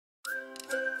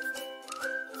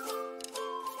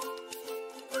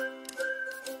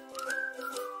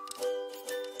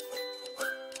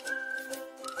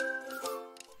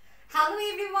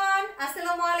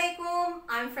Assalamu alaikum.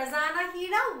 I'm Farzana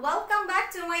Hira. Welcome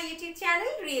back to my YouTube channel,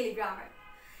 Really Grammar.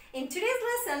 In today's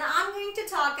lesson, I'm going to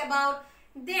talk about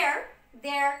there,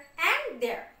 and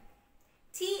there.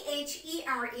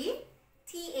 T-H-E-R-E,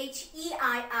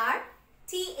 T-H-E-I-R,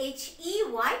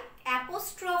 T-H-E-Y,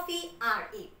 apostrophe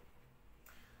R-E.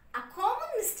 A common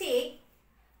mistake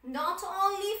not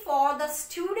only for the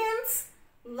students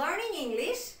learning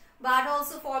English but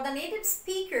also for the native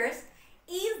speakers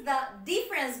is the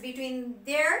difference between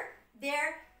there,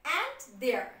 and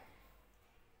there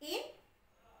in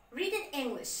written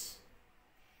English,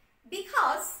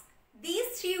 because these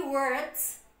three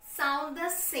words sound the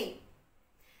same.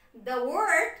 The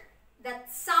word that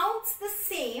sounds the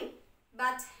same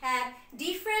but have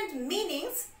different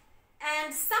meanings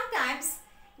and sometimes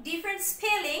different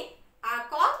spelling are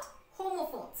called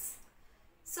homophones.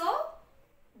 So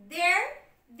there,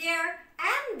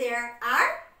 and there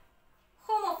are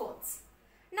homophones.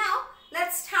 Now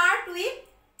let's start with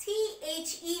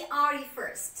T-H-E-R-E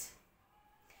first.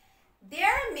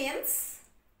 There means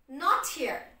not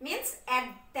here, means at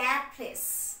that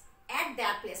place. At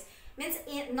that place means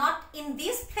not in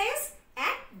this place,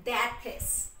 at that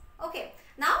place. Okay,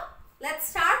 now let's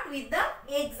start with the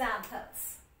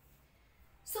examples.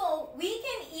 So we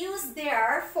can use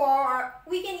there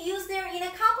in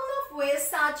a couple of ways,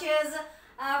 such as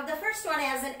the first one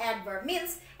as an adverb,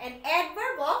 means an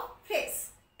adverb of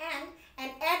place, and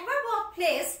an adverb of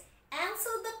place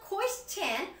answers the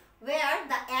question where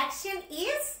the action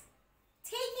is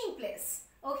taking place.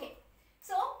 Okay,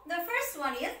 so the first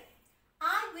one is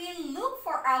I will look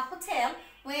for a hotel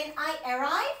when I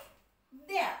arrive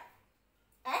there,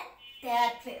 at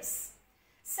that place.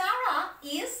 Sarah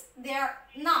is there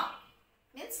now,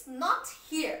 means not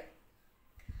here.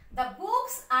 The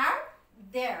books are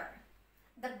there.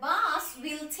 The bus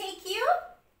will take you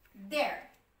there.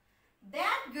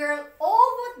 That girl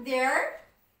over there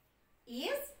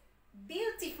is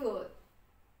beautiful.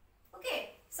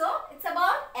 Okay, so it's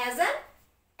about as an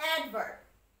adverb.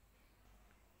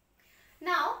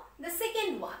 Now the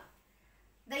second one,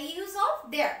 the use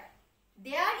of there.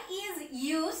 There is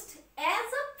used as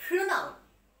a pronoun.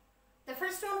 The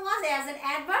first one was as an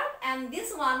adverb and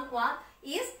this one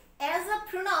is as a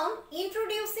pronoun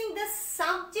introducing the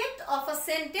subject of a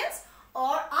sentence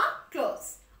or a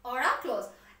clause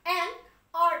and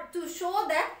or to show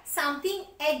that something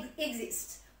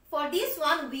exists. For this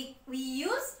one we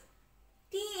use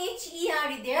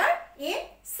T-H-E-R-E there in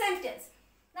sentence.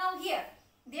 Now here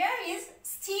there is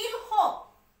still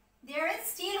hope. There is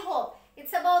still hope.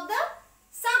 It's about the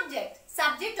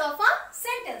subject of a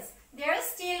sentence. There is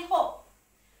still hope.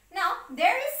 Now,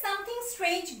 there is something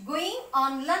strange going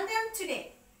on London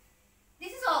today.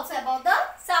 This is also about the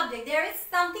subject. There is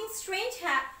something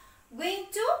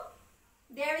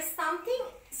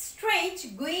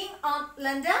strange going on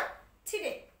London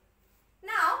today.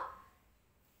 Now,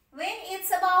 when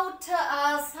it's about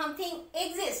something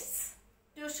exists,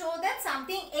 to show that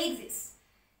something exists.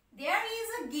 There is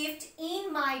a gift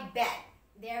in my bag.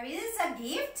 There is a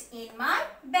gift in my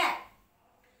bag.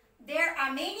 There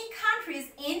are many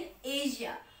countries in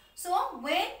Asia. So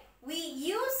when we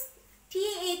use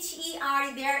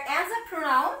T-H-E-R there as a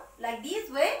pronoun, like this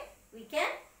way, we can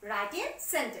write in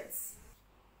sentence.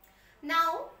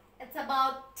 Now it's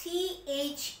about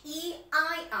T-H-E-I-R.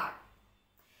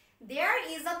 There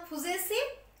is a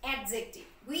possessive adjective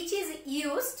which is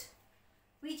used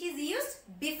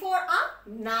before a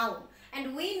noun.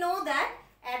 And we know that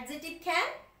adjective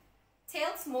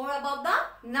tells more about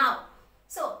the noun.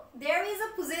 So, there is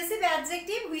a possessive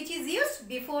adjective which is used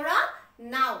before a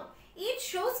noun. It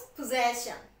shows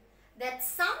possession, that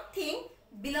something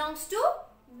belongs to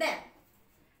them.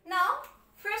 Now,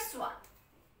 first one.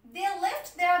 They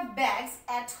left their bags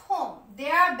at home.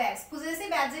 Their bags,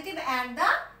 possessive adjective and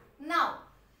the noun.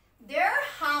 Their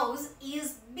house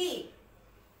is big.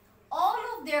 All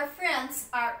of their friends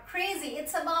are crazy.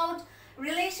 It's about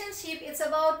relationship, it's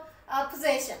about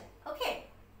possession. Okay.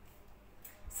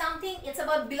 Something, it's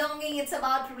about belonging, it's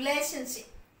about relationship.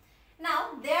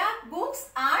 Now, their books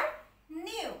are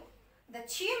new. The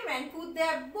children put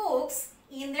their books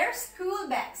in their school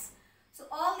bags. So,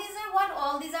 all these are what?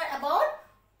 All these are about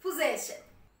possession.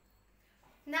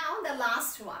 Now, the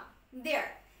last one.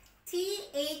 There.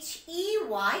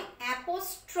 T-H-E-Y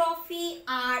apostrophe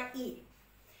R-E.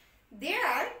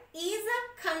 There is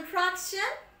a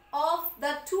contraction of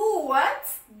the two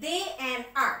words they and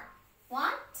are.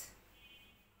 What?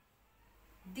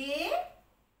 They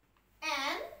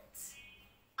and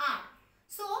are.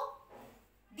 So,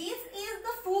 this is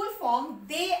the full form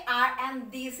they are and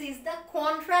this is the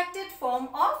contracted form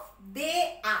of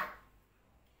they are.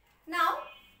 Now,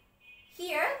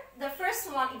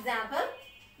 one example.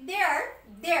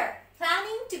 They're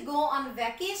planning to go on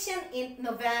vacation in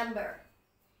November.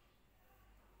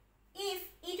 If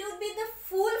it would be the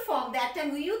full form, that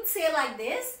time we would say like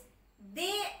this.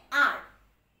 They are.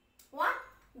 What?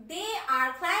 They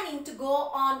are planning to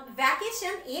go on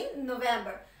vacation in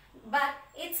November. But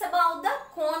it's about the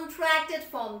contracted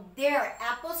form. Their,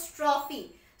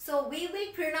 apostrophe. So we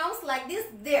will pronounce like this.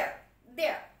 There.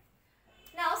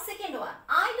 Now second one.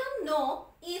 I don't know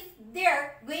if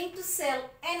they're going to sell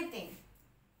anything.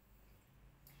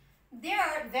 They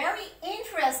are very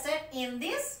interested in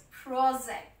this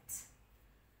project.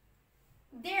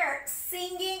 They're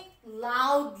singing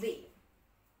loudly.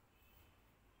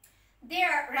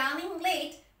 They're running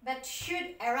late but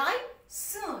should arrive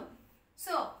soon.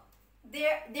 So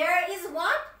there is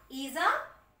what is a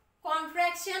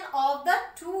contraction of the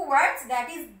two words, that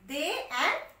is they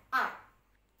and are.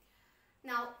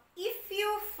 Now if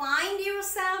you find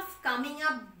yourself coming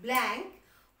up blank,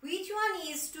 which one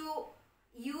is to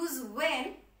use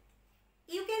when,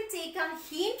 you can take a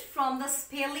hint from the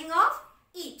spelling of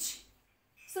each.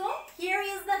 So here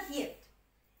is the hint.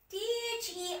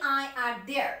 T-H-E-I-R,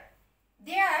 there.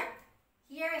 There,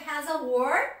 here has the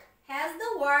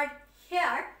word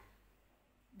here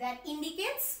that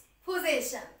indicates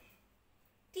possession.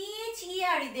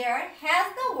 T-H-E-R, there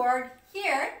has the word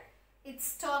here.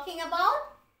 It's talking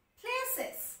about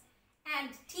places. And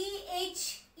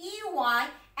T-H-E-Y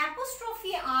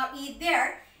apostrophe R-E,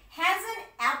 there has an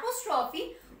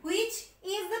apostrophe which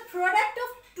is the product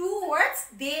of two words,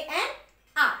 they and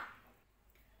are.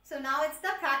 So now it's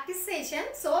the practice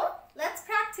session. So let's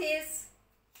practice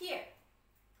here.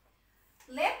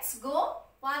 Let's go.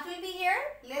 What will be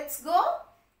here? Let's go.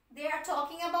 They are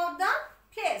talking about the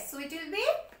place. So it will be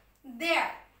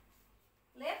there.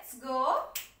 Let's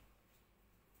go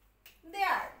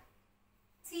there.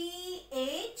 T-H-E-R-E,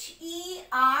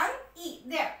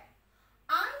 there.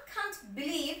 I can't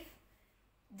believe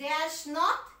dash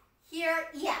not here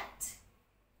yet.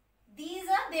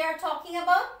 They are talking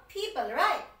about people,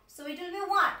 right? So it will be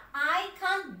what? I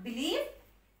can't believe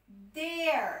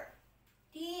there.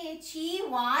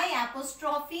 T-H-E-Y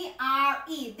apostrophe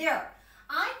R-E, there.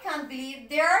 I can't believe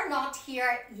they're not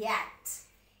here yet.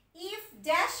 If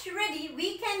dash ready,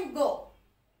 we can go.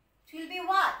 It will be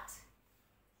what?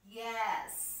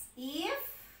 Yes. If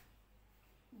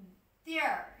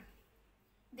they're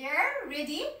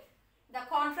ready, the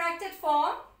contracted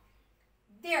form,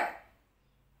 there.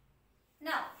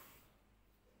 Now,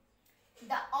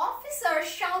 the officer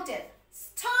shouted,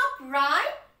 "Stop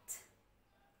right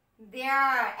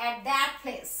there at that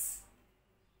place."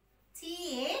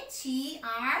 T-H-E-R-E.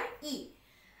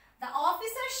 The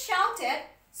officer shouted,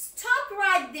 "Stop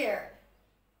right there."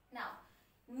 Now,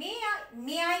 may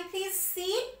I please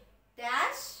see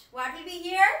dash? What will be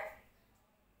here?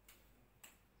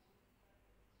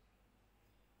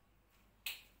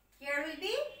 Here will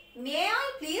be, may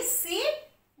I please sit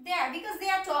there, because they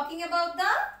are talking about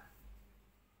the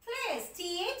place.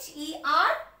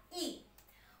 T-H-E-R-E.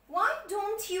 Why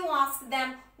don't you ask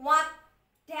them what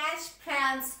dash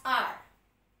plans are?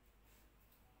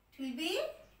 It will be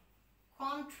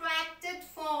contracted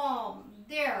form,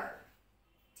 there.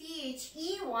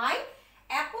 T-H-E-Y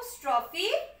apostrophe.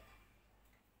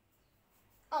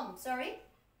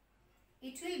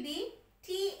 It will be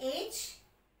T-H-E-I-R.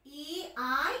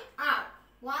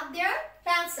 What their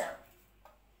plans are.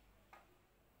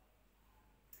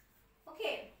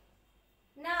 Okay.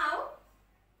 Now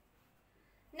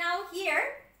here,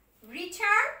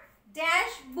 return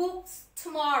dash books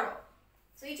tomorrow.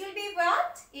 So it will be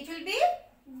what? It will be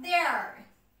there.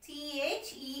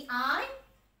 T-H-E-I-R.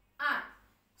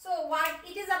 So what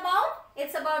it is about?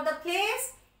 It's about the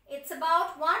place. It's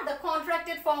about what? The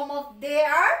contracted form of they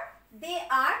are.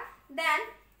 Then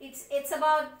it's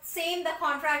about same the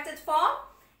contracted form.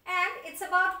 And it's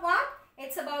about what?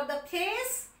 It's about the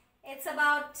place. It's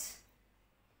about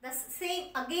the same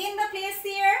again the place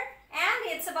here. And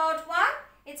it's about what?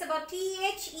 It's about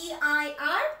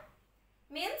T-H-E-I-R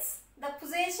means the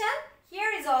possession.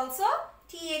 Here is also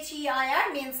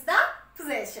T-H-E-I-R means the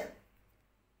possession.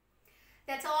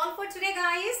 That's all for today,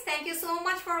 guys. Thank you so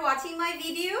much for watching my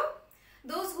video.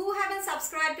 Those who haven't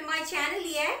subscribed to my channel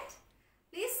yet,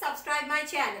 please subscribe my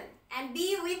channel and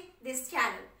be with this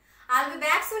channel. I'll be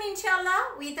back soon,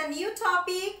 inshallah, with a new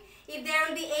topic. If there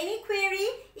will be any query,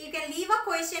 you can leave a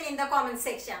question in the comment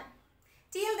section.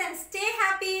 Till then, stay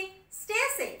happy, stay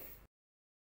safe.